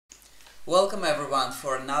Welcome everyone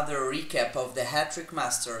for another recap of the Hattrick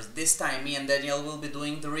Masters. This time me and Daniel will be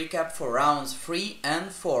doing the recap for rounds 3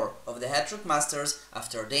 and 4 of the Hattrick Masters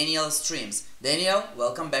after Daniel's streams. Daniel,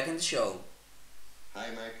 welcome back in the show. Hi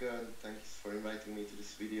Michael, thanks for inviting me to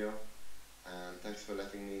this video and thanks for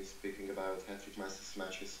letting me speaking about Hattrick Masters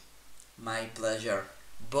matches. My pleasure.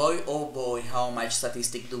 Boy oh boy, how much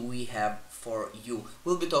statistic do we have for you.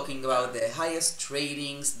 We'll be talking about the highest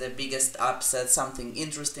ratings, the biggest upsets, something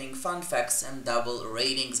interesting, fun facts and double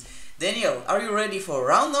ratings. Daniel, are you ready for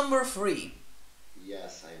round number 3?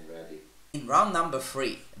 Yes, I'm ready. In round number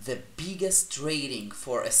 3, the biggest rating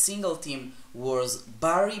for a single team was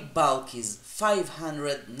Barry Balky's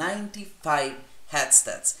 595 head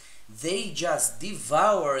stats. They just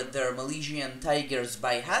devoured their Malaysian Tigers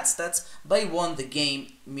by head stats by won the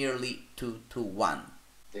game merely 2-1.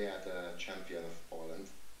 They are the champion of Poland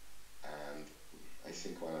and I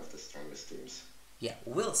think one of the strongest teams. Yeah,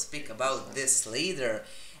 we'll speak about this later.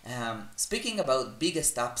 Speaking about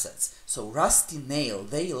biggest upsets, so Rusty Nail,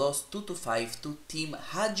 they lost 2-5 to Team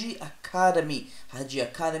Haji Academy. Haji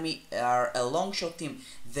Academy are a long shot team.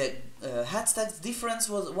 The head stats difference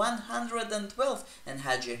was 112 and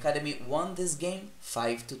Haji Academy won this game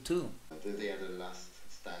 5-2. They are the last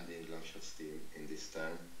standing long shots team in this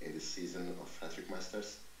term, in this season of Hattrick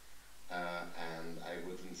Masters. And I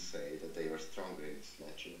wouldn't say that they were stronger in this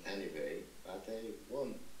match in any way, but they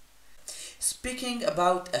won. Speaking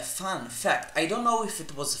about a fun fact, I don't know if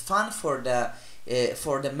it was fun for the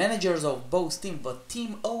managers of both teams, but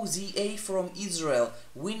Team OZA from Israel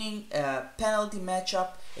winning a penalty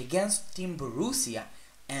matchup against Team Borussia.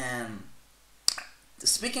 And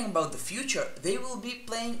speaking about the future, they will be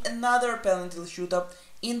playing another penalty shootout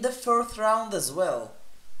in the 4th round as well.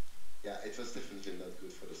 Yeah, it was definitely not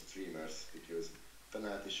good for the streamers because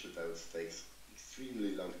penalty shootouts takes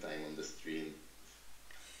extremely long time on the stream.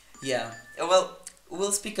 Yeah, well,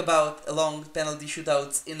 we'll speak about long penalty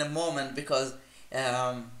shootouts in a moment because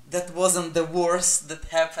that wasn't the worst that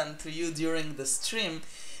happened to you during the stream.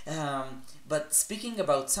 But speaking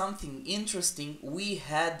about something interesting, we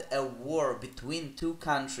had a war between two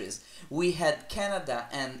countries. We had Canada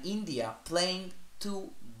and India playing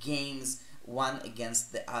 2 games, one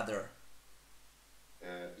against the other.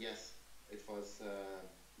 Yes, it was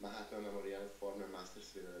Mahatma Memorial former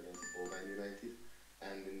Masters winner against Oman United.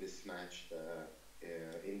 And in this match, the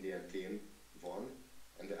Indian team won,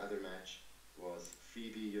 and the other match was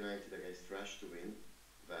Phoebe United against Rush to win,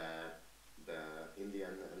 where the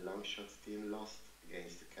Indian long shots team lost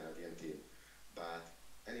against the Canadian team. But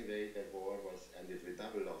anyway, the war was ended with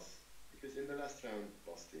double loss, because in the last round,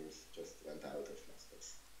 both teams just went out of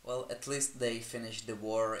Masters. Well, at least they finished the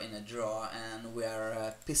war in a draw and we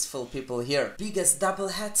are peaceful people here. Biggest double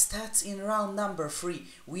head stats in round number 3.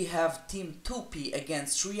 We have Team Tupi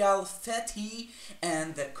against Real Fethi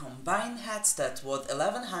and the combined head stat was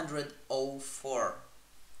 1104.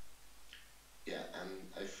 Yeah, and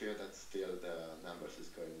I fear that still the numbers is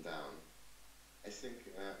going down. I think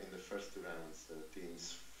in the first 2 rounds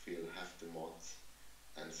teams have the mods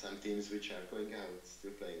and some teams which are going out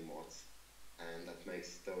still playing mods. And that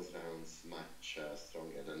makes those rounds much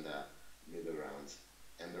stronger than the middle rounds.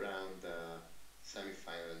 And around the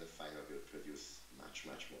semi-final and the final will produce much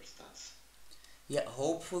more stats. Yeah,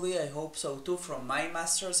 hopefully, I hope so too. From my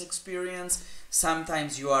master's experience,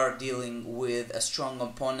 sometimes you are dealing with a strong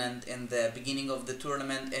opponent in the beginning of the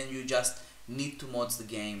tournament and you just need to mod the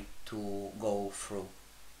game to go through.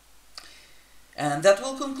 And that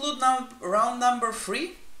will conclude now round number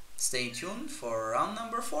 3. Stay tuned for round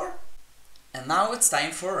number 4. And now it's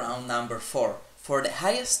time for round number 4. For the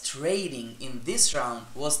highest rating in this round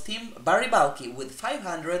was Team Barry Balky with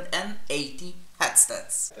 580 head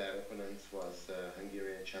stats. Their opponent was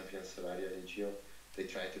Hungarian champion Salaria Regio. They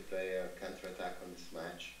tried to play a counter-attack on this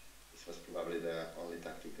match. This was probably the only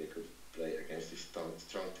tactic they could play against this strong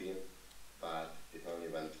team, but it only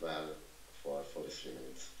went well for 43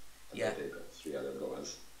 minutes. And yeah. They got 3 other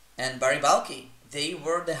goals. And Barry Balky, they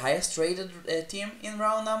were the highest rated team in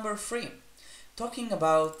round number 3. Talking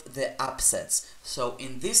about the upsets, so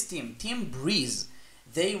in this team, Team Breeze,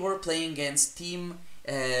 they were playing against Team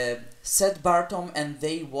Seth Bartom and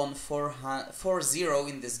they won 4-0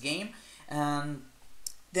 in this game. And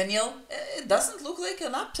Daniel, it doesn't look like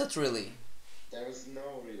an upset really. There was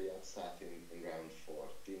no really upset in round 4.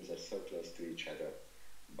 Teams are so close to each other.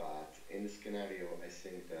 But in this scenario, I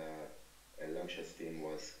think the Longshots team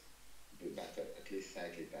was better, at least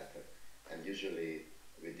slightly better. And usually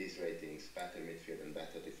with these ratings, better midfield and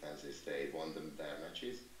better defenses, they won their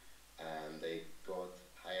matches and they got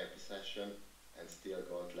higher possession and still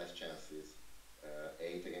got less chances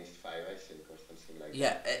 8 against 5, I think, or something like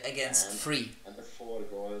Yeah, that. against And, 3. and the 4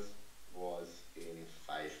 goals was in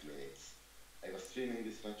 5 minutes. I was streaming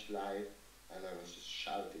this match live, and I was just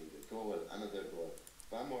shouting, the goal, another goal,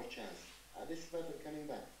 one more chance. This is Weber coming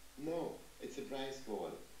back. No, it's a Bryce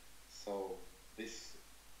goal. So this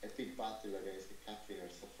epic battle against the cup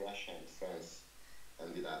winners of Russia and France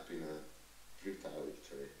ended up in a brutal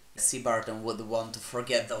victory. C. Barton would want to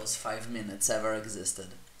forget those 5 minutes ever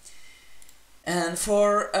existed. And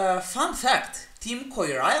for a fun fact, Team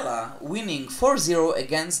Koiraila winning 4-0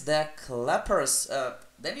 against the Clappers.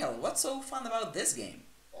 Daniel, what's so fun about this game?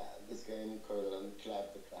 This game, Koiraila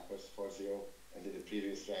clapped the Clappers 4-0, and in the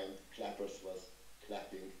previous round, Clappers was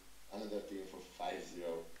clapping another team for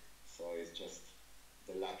 5-0. So it's just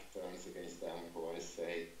the luck turns against them, who always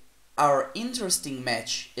say. Our interesting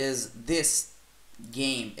match is this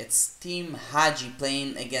game. It's Team Haji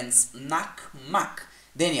playing against Nak-Mak.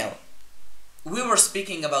 Daniel, we were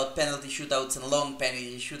speaking about penalty shootouts and long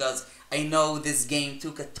penalty shootouts. I know this game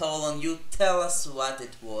took a toll on you. Tell us what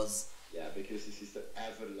it was. Yeah, because this is the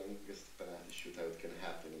ever longest penalty shootout can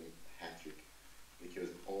happen in Hattrick, because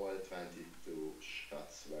all 22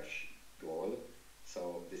 shots were goal.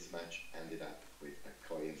 So this match ended up with a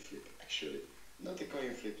coin flip, actually. Not a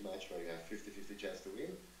coin flip match where you have 50-50 chance to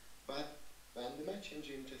win, but when the match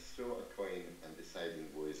engine just threw a coin and deciding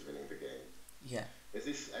who is winning the game. Yeah. Is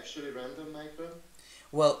this actually random, Michael?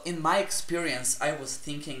 Well, in my experience, I was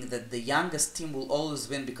thinking that the youngest team will always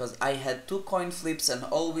win because I had 2 coin flips and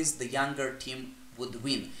always the younger team would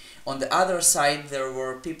win. On the other side, there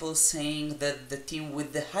were people saying that the team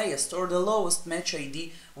with the highest or the lowest match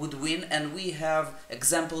ID would win, and we have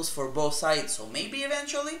examples for both sides, so maybe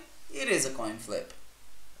eventually it is a coin flip.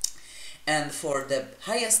 And for the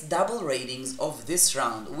highest double ratings of this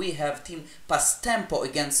round, we have Team Pastempo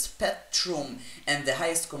against Petrum, and the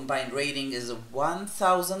highest combined rating is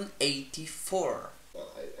 1084.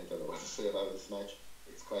 Well, I don't know what to say about this match.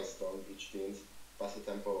 It's quite strong, each team.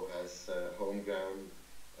 Pastempo has home ground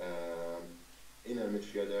inner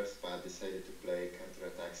midfielders, but decided to play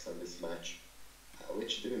counter-attacks on this match,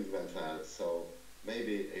 which didn't went well. So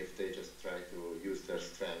maybe if they just try to use their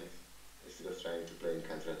strength instead of trying to play in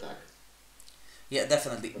counter-attack. Yeah,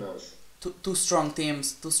 definitely. Who knows? Two strong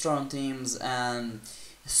teams, and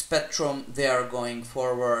Spectrum, they are going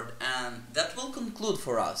forward, and that will conclude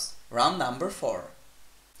for us round number 4.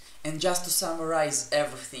 And just to summarize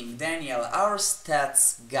everything, Daniel, our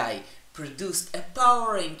stats guy, produced a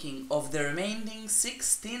power ranking of the remaining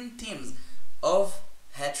 16 teams of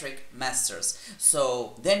Hattrick Masters.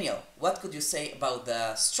 So, Daniel, what could you say about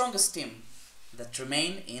the strongest team that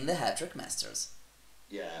remain in the Hattrick Masters?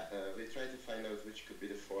 Yeah, we tried to find out which could be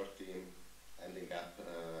the 4th team ending up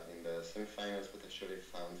in the semi-finals, but actually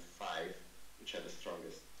found 5 which are the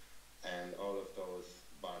strongest. And all of those,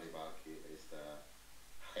 Barney Balky is the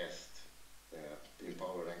highest in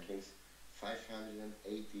power rankings.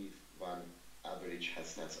 581 average has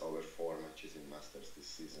stats over 4 matches in Masters this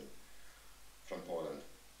season from Poland.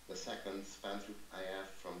 The second, Spantrup IF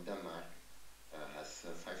from Denmark, has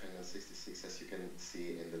 566, as you can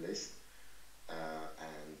see in the list.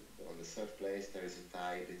 And on the 3rd place, there is a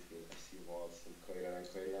tie between FC Wolves and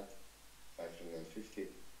Koiraila, 550.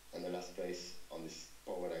 And the last place on this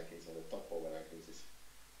power rankings, on the top power rankings, is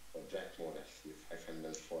for Drakmor FC,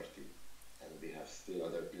 540. And we have still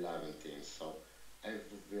other 11 teams. So I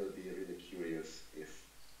will be really curious if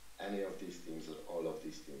any of these teams or all of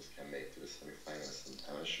these teams can make to the semi-finals and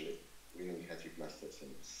eventually winning Hattrick Masters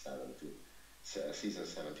in season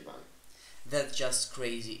 71. That's just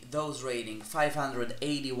crazy. Those rating,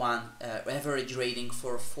 581 average rating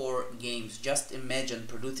for 4 games. Just imagine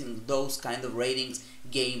producing those kind of ratings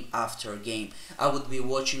game after game. I would be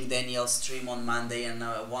watching Daniel's stream on Monday, and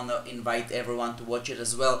I want to invite everyone to watch it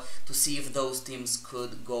as well to see if those teams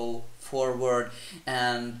could go forward.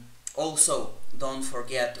 And also, don't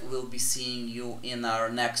forget, we'll be seeing you in our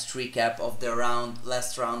next recap of the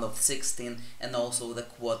last round of 16 and also the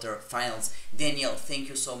quarter-finals. Daniel, thank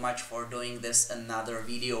you so much for doing this another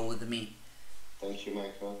video with me. Thank you,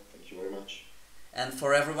 Michael. Thank you very much. And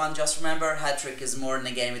for everyone, just remember, Hattrick is more than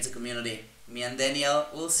a game, it's a community. Me and Daniel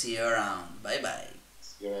will see you around. Bye-bye.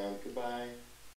 See you around. Goodbye.